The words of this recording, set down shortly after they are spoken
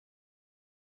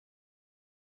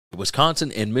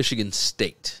Wisconsin and Michigan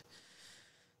State.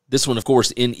 This one, of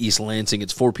course, in East Lansing.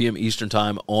 It's 4 p.m. Eastern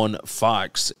time on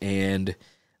Fox. And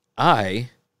I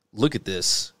look at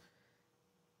this,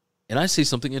 and I see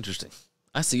something interesting.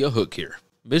 I see a hook here.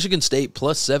 Michigan State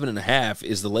plus 7.5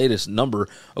 is the latest number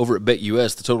over at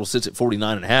BetUS. The total sits at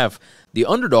 49.5. The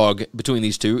underdog between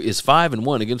these two is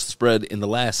 5-1 against the spread in the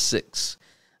last 6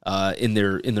 in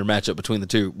their matchup between the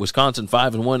two. Wisconsin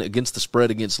 5-1 against the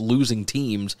spread against losing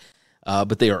teams,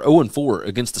 but they are 0-4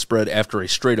 against the spread after a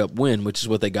straight-up win, which is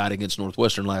what they got against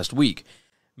Northwestern last week.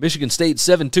 Michigan State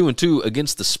 7-2-2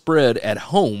 against the spread at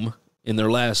home in their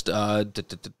last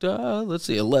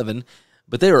 11.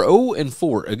 But they are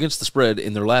 0-4 against the spread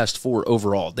in their last 4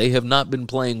 overall. They have not been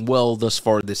playing well thus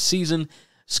far this season.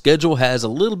 Schedule has a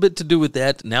little bit to do with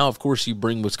that. Now, of course, you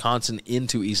bring Wisconsin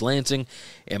into East Lansing,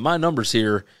 and my numbers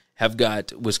here have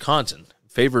got Wisconsin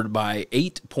favored by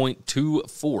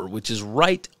 8.24, which is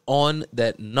right on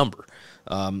that number.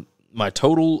 My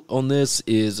total on this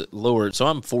is lower, so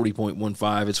I'm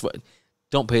 40.15.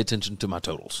 Don't pay attention to my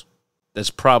totals.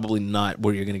 That's probably not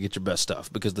where you're going to get your best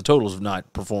stuff because the totals have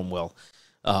not performed well.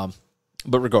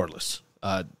 But regardless,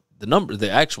 the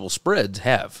actual spreads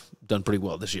have done pretty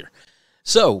well this year.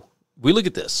 So we look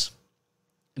at this.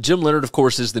 Jim Leonhard, of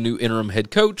course, is the new interim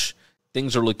head coach.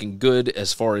 Things are looking good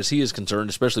as far as he is concerned,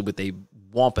 especially with a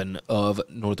whomping of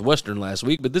Northwestern last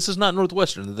week. But this is not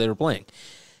Northwestern that they were playing.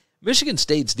 Michigan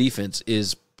State's defense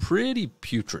is pretty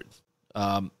putrid.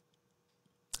 Number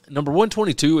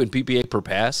 122 in PPA per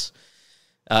pass,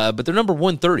 but they're number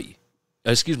 30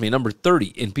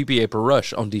 in PPA per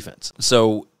rush on defense.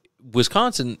 So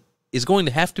Wisconsin is going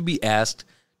to have to be asked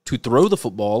to throw the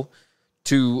football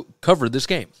to cover this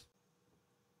game.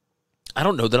 I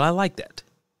don't know that I like that.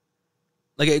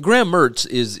 Like Graham Mertz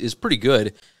is pretty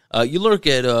good. You look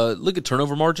at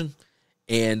turnover margin,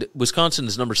 and Wisconsin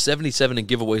is number 77 in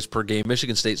giveaways per game.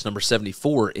 Michigan State's number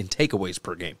 74 in takeaways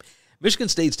per game. Michigan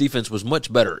State's defense was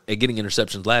much better at getting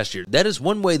interceptions last year. That is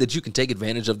one way that you can take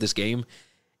advantage of this game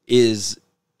is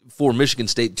for Michigan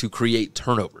State to create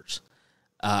turnovers.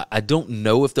 I don't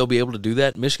know if they'll be able to do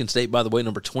that. Michigan State, by the way,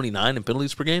 number 29 in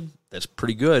penalties per game. That's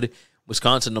pretty good.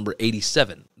 Wisconsin, number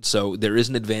 87. So there is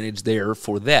an advantage there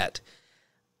for that.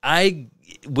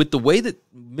 With the way that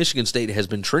Michigan State has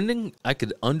been trending, I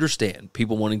could understand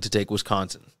people wanting to take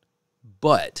Wisconsin.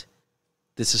 But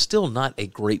this is still not a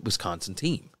great Wisconsin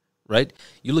team, right?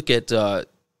 You look at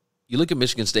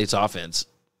Michigan State's offense.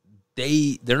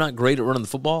 They're not great at running the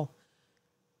football,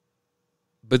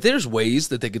 but there's ways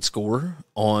that they could score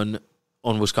on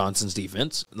Wisconsin's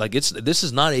defense. Like this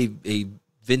is not a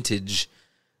vintage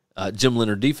Jim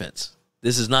Leonhard defense.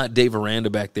 This is not Dave Aranda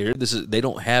back there. They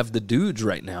don't have the dudes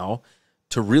right now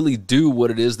to really do what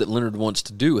it is that Leonhard wants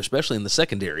to do, especially in the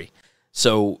secondary.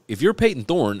 So if you're Peyton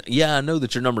Thorne, yeah, I know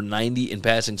that you're number 90 in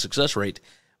passing success rate,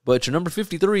 but you're number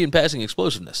 53 in passing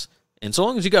explosiveness. And so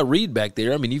long as you got Reed back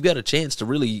there, I mean, you've got a chance to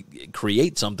really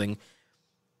create something.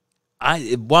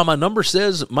 While my number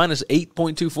says minus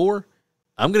 8.24,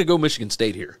 I'm going to go Michigan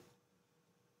State here.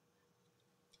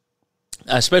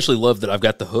 I especially love that I've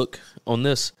got the hook on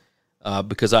this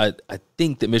because I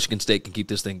think that Michigan State can keep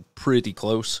this thing pretty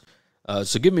close.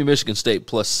 So give me Michigan State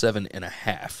plus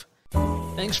 7.5.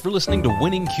 Thanks for listening to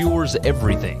Winning Cures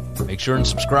Everything. Make sure and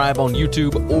subscribe on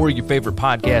YouTube or your favorite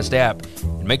podcast app.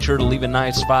 And make sure to leave a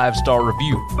nice 5-star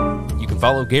review. You can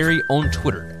follow Gary on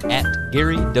Twitter at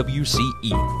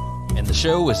GaryWCE. And the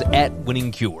show is at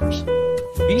Winning Cures.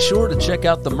 Be sure to check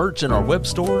out the merch in our web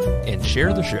store and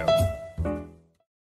share the show.